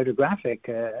really photographic,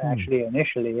 actually,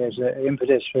 initially, as an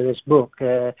impetus for this book.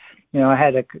 I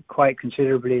had a quite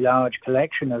considerably large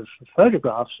collection of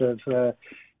photographs of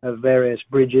various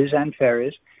bridges and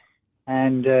ferries,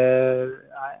 and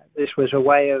this was a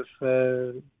way of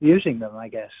using them, I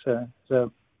guess.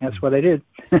 So that's what I did.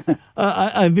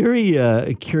 I'm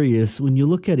very curious, when you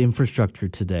look at infrastructure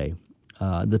today,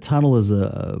 the tunnel is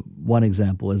one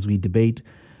example as we debate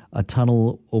a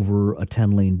tunnel over a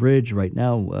 10-lane bridge. Right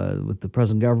now, with the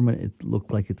present government, it looked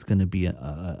like it's going to be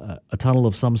a tunnel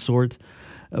of some sort.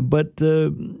 But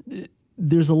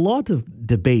there's a lot of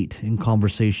debate and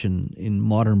conversation in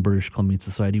modern British Columbian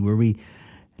society where we,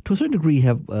 to a certain degree,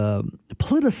 have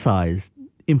politicized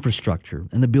infrastructure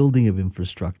and the building of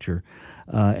infrastructure,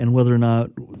 and whether or not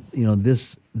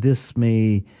this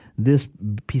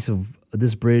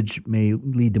bridge may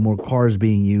lead to more cars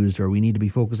being used, or we need to be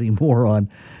focusing more on,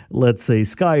 let's say,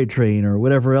 SkyTrain or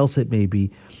whatever else it may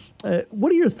be.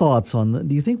 What are your thoughts on that?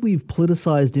 Do you think we've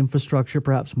politicized infrastructure,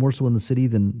 perhaps more so in the city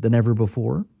than ever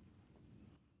before?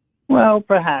 Well,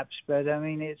 perhaps, but I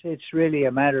mean, it's really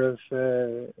a matter of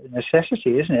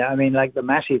necessity, isn't it? I mean, like the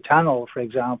Massey Tunnel, for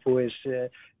example, is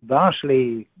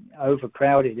vastly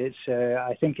overcrowded.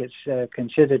 I think it's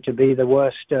considered to be the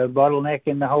worst bottleneck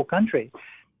in the whole country.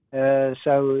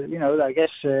 So, I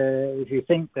guess if you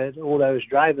think that all those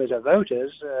drivers are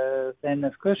voters, then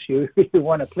of course you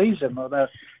want to please them. Although,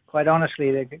 quite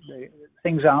honestly, the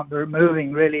things aren't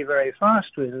moving really very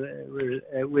fast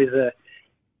with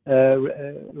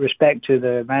respect to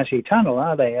the Massey Tunnel,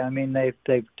 are they? I mean, they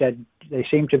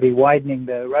seem to be widening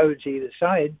the roads either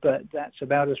side, but that's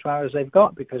about as far as they've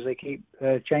got because they keep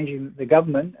changing. The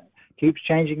government keeps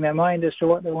changing their mind as to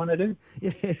what they want to do.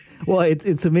 Yeah. Well,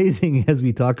 it's amazing as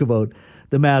we talk about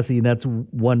the Massey, and that's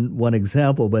one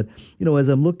example. But as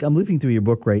I'm looking through your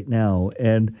book right now,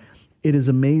 and it is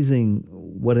amazing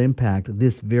what impact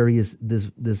this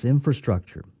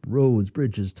infrastructure, roads,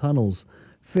 bridges, tunnels,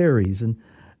 ferries, and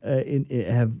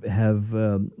have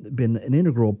been an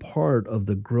integral part of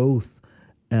the growth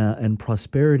and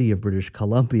prosperity of British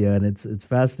Columbia, and it's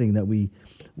fascinating that we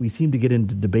seem to get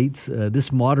into debates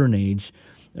this modern age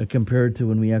compared to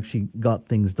when we actually got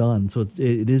things done. So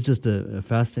it is just a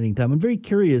fascinating time. I'm very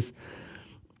curious.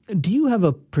 Do you have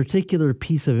a particular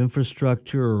piece of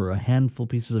infrastructure or a handful of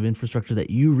pieces of infrastructure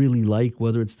that you really like,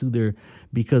 whether it's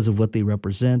because of what they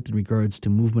represent in regards to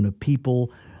movement of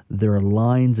people? There are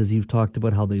lines, as you've talked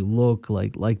about, how they look,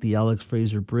 like the Alex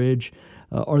Fraser Bridge.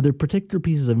 Are there particular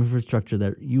pieces of infrastructure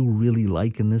that you really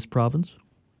like in this province?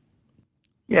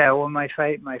 Yeah, well, my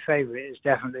favorite is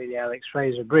definitely the Alex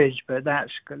Fraser Bridge, but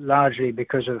that's largely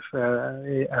because of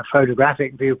a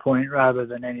photographic viewpoint rather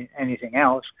than anything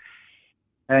else.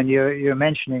 And you're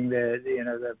mentioning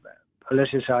the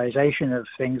politicization of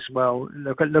things. Well,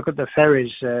 look at the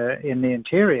ferries in the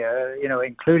interior,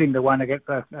 including the one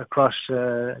across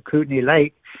Kootenay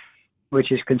Lake, which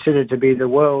is considered to be the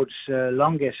world's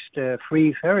longest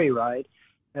free ferry ride.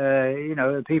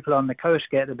 The people on the coast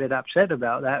get a bit upset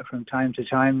about that from time to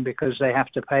time because they have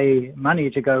to pay money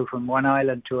to go from one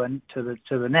island to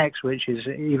the next, which is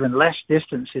even less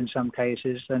distance in some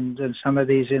cases than some of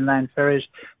these inland ferries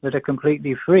that are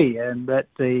completely free. And but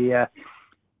I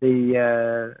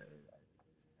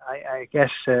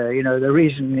guess the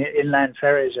reason inland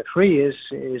ferries are free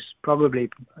is probably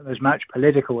as much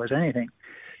political as anything.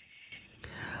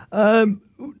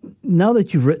 Now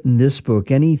that you've written this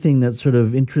book, anything that sort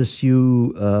of interests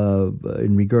you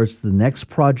in regards to the next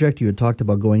project? You had talked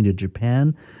about going to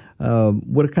Japan.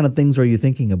 What kind of things are you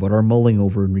thinking about or mulling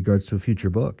over in regards to a future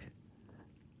book?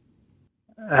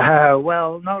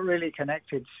 Well, not really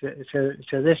connected to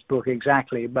this book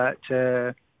exactly, but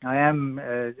I am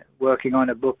working on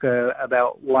a book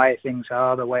about why things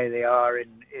are the way they are in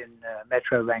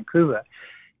Metro Vancouver.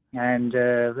 And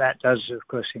that does, of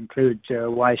course, include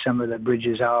why some of the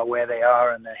bridges are where they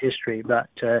are and the history, but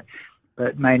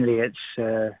mainly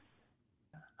it's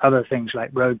other things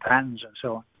like road patterns and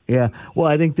so on. Yeah, well,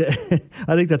 I think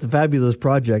that's a fabulous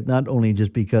project. Not only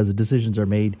just because the decisions are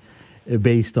made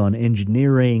based on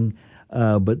engineering,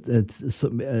 but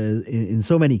in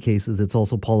so many cases, it's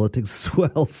also politics as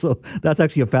well. So that's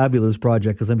actually a fabulous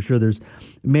project because I'm sure there's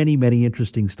many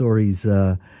interesting stories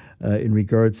in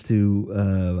regards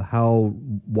to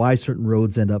why certain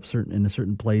roads end up in a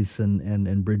certain place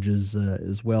and bridges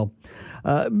as well.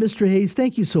 Mr. Hayes,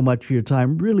 thank you so much for your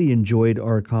time. Really enjoyed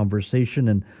our conversation,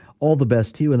 and all the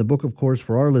best to you. And the book, of course,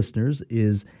 for our listeners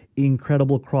is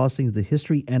Incredible Crossings, the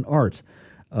History and Art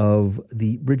of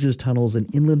the Bridges, Tunnels,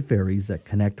 and Inland Ferries that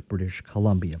connect British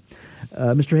Columbia.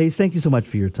 Mr. Hayes, thank you so much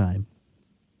for your time.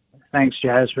 Thanks,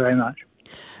 Jazz, very much.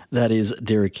 That is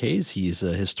Derek Hayes. He's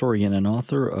a historian and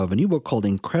author of a new book called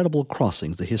Incredible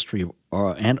Crossings, the History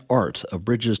and Art of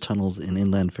Bridges, Tunnels, and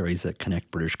Inland Ferries that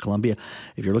connect British Columbia.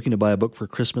 If you're looking to buy a book for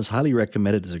Christmas, highly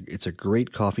recommend it. It's a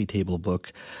great coffee table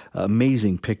book.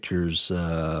 Amazing pictures,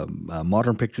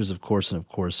 modern pictures, of course, and of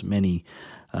course many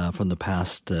from the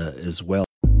past as well.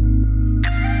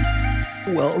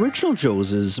 Well, Original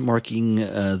Joe's is marking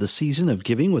the season of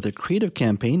giving with a creative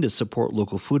campaign to support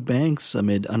local food banks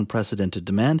amid unprecedented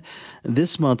demand.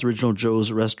 This month, Original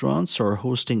Joe's restaurants are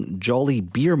hosting Jolly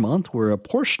Beer Month, where a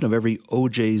portion of every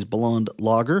OJ's Blonde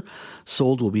Lager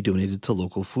sold will be donated to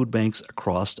local food banks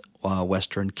across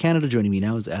Western Canada. Joining me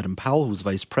now is Adam Powell, who's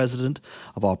Vice President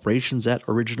of Operations at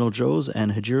Original Joe's,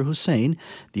 and Hajira Hussain,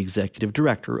 the Executive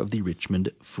Director of the Richmond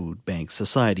Food Bank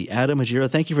Society. Adam, Hajira,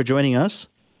 thank you for joining us.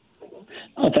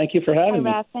 Oh, thank you for having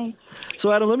me. Thanks.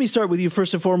 So, Adam, let me start with you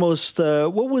first and foremost.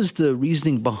 What was the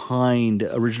reasoning behind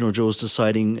Original Joe's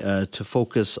deciding to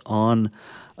focus on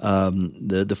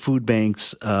the food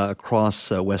banks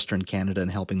across Western Canada and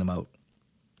helping them out?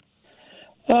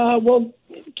 Well,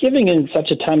 giving in such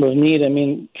a time of need, I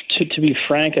mean, to be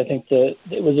frank, I think that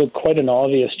it was quite an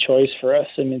obvious choice for us.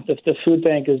 I mean, the food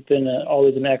bank has been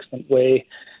always an excellent way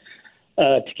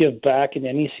to give back in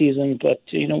any season, but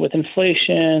with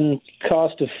inflation,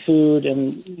 cost of food,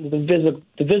 and the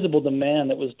visible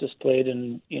demand that was displayed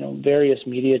in various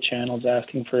media channels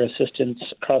asking for assistance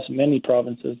across many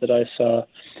provinces that I saw,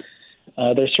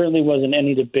 there certainly wasn't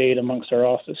any debate amongst our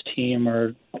office team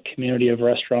or community of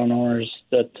restaurant owners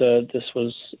that this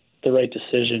was the right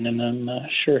decision. And I'm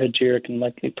sure Hajira can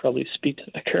likely probably speak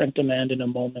to the current demand in a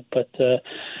moment, but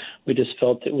we just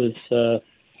felt it was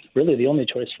really the only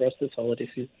choice for us this holiday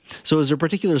season. So, is there a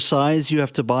particular size you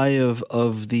have to buy of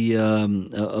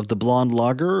the blonde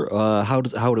lager? How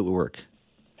did it work?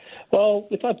 Well,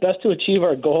 we thought best to achieve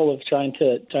our goal of trying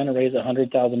to raise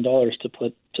 $100,000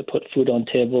 to put food on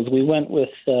tables. We went with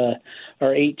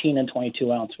our 18 and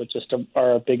 22 ounce, which is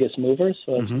our biggest movers.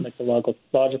 So it's like the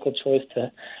logical choice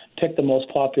to pick the most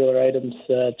popular items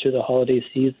through the holiday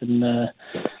season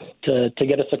to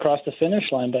get us across the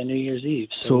finish line by New Year's Eve.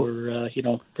 So we're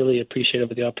really appreciative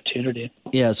of the opportunity.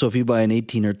 Yeah. So if you buy an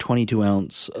 18 or 22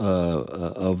 ounce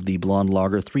of the blonde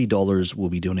lager, $3 will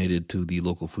be donated to the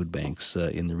local food banks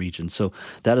in the region. So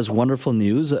that is wonderful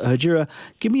news. Hajira,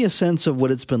 give me a sense of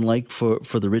what it's been like for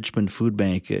the Richmond Food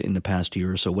Bank in the past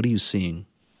year or so. What are you seeing?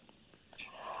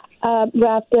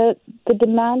 Ralph, the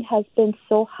demand has been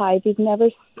so high. We've never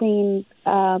seen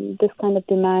this kind of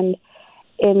demand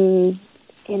in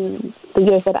the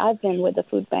years that I've been with the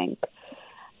food bank.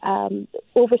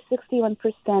 Over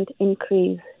 61%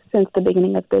 increase since the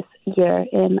beginning of this year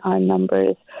in our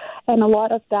numbers. And a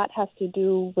lot of that has to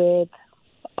do with,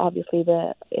 obviously,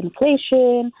 the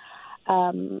inflation,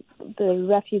 the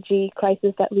refugee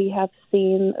crisis that we have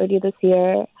seen earlier this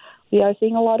year. We are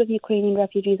seeing a lot of Ukrainian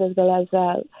refugees as well as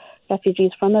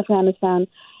refugees from Afghanistan.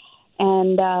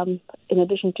 And in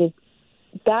addition to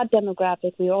that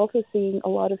demographic, we are also seeing a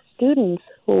lot of students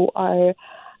who are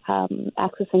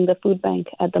accessing the food bank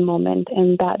at the moment.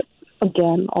 And that,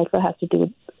 again, also has to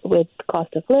do with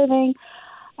cost of living.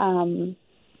 And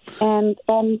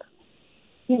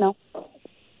you know,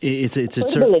 it's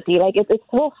affordability. Like it's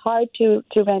so hard to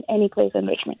rent any place in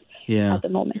Richmond at the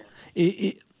moment.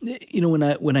 You know,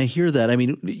 when I hear that, I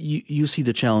mean, you see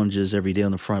the challenges every day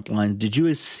on the front line. Did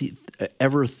you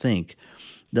ever think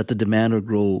that the demand will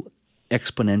grow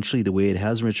exponentially the way it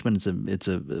has in Richmond. It's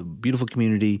a beautiful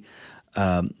community,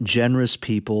 generous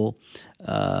people.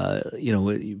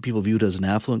 People view it as an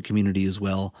affluent community as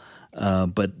well.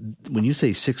 But when you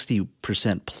say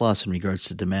 60% plus in regards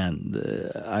to demand,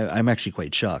 I'm actually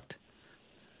quite shocked.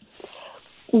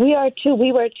 We are too.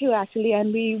 We were too, actually,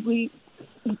 and we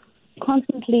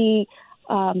constantly.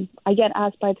 I get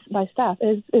asked by staff: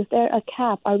 Is there a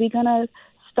cap? Are we gonna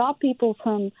stop people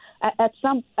from? At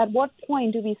what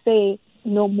point do we say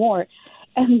no more?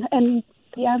 And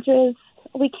the answer is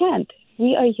we can't.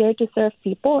 We are here to serve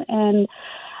people, and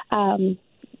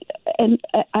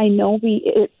I know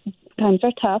times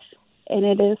are tough, and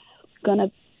it is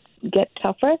gonna get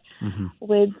tougher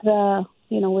with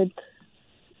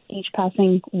each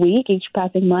passing week, each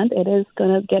passing month. It is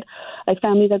gonna get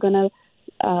families are gonna.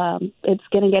 It's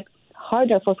gonna get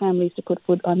harder for families to put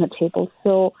food on the table.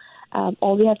 So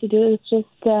all we have to do is just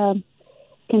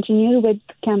continue with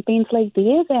campaigns like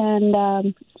these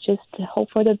and just hope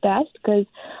for the best, because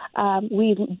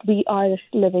we are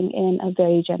living in a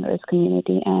very generous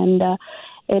community, and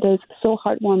it is so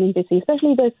heartwarming to see,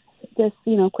 especially this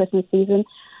Christmas season.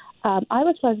 I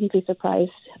was pleasantly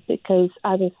surprised, because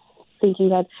I was thinking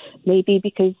that maybe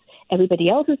because everybody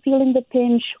else is feeling the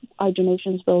pinch, our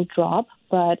donations will drop,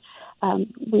 but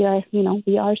we are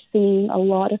seeing a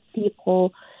lot of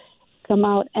people come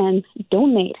out and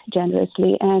donate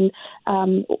generously, and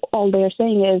all they're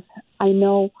saying is, I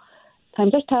know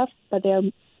times are tough, but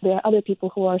there are other people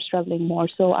who are struggling more,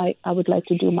 so I would like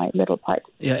to do my little part.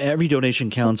 Yeah, every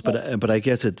donation counts, but I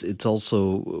guess it's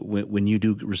also when you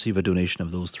do receive a donation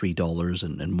of those $3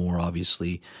 and more,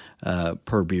 obviously,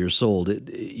 per beer sold,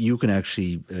 you can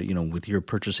actually, with your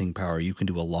purchasing power, you can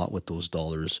do a lot with those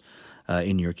dollars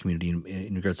in your community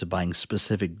in regards to buying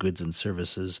specific goods and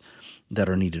services that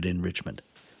are needed in Richmond.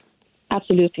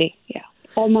 Absolutely, yeah.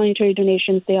 All monetary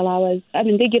donations, they allow us,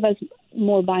 they give us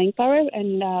more buying power,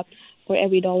 and for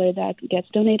every dollar that gets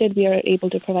donated, we are able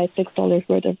to provide $6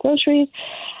 worth of groceries.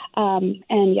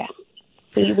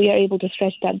 We are able to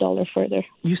stretch that dollar further.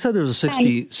 You said there was a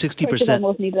 60%.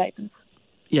 Most needed items.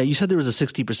 Yeah, you said there was a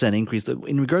 60% increase.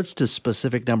 In regards to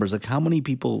specific numbers, like how many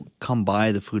people come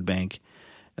by the food bank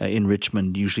in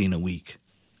Richmond usually in a week?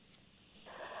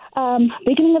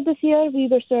 Beginning of this year, we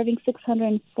were serving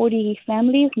 640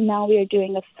 families. Now we are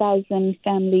doing 1,000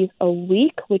 families a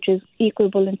week, which is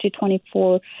equivalent to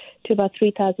 24 to about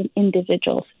 3,000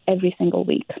 individuals every single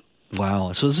week.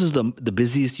 Wow. So this is the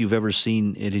busiest you've ever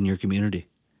seen it in your community?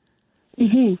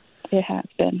 Mm-hmm. It has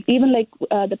been. Even like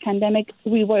the pandemic,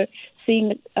 we saw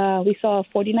a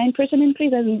 49%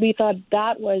 increase, and we thought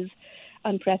that was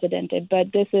unprecedented.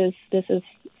 But this is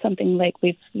something like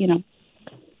we've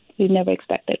never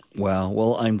expected. Wow.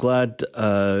 Well, I'm glad,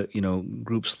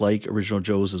 groups like Original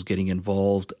Joe's is getting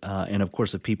involved. And of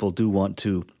course, if people do want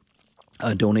to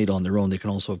donate on their own, they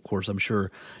can also, of course, I'm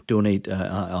sure, donate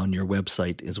on your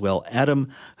website as well. Adam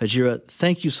Hajira,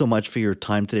 thank you so much for your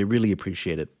time today. Really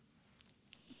appreciate it.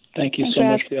 Thank you so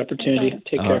much for the opportunity.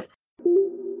 Take care.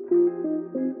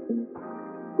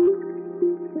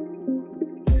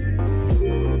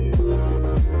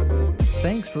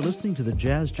 Thanks for listening to the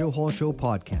Jazz Joe Hall Show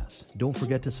podcast. Don't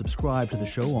forget to subscribe to the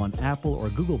show on Apple or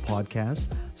Google Podcasts,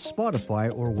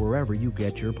 Spotify, or wherever you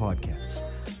get your podcasts.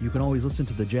 You can always listen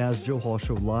to the Jazz Joe Hall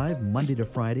Show live Monday to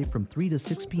Friday from 3 to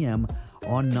 6 p.m.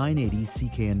 on 980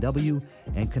 CKNW,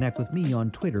 and connect with me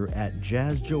on Twitter at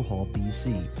Jazz Joe Hall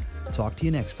BC. Talk to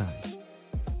you next time.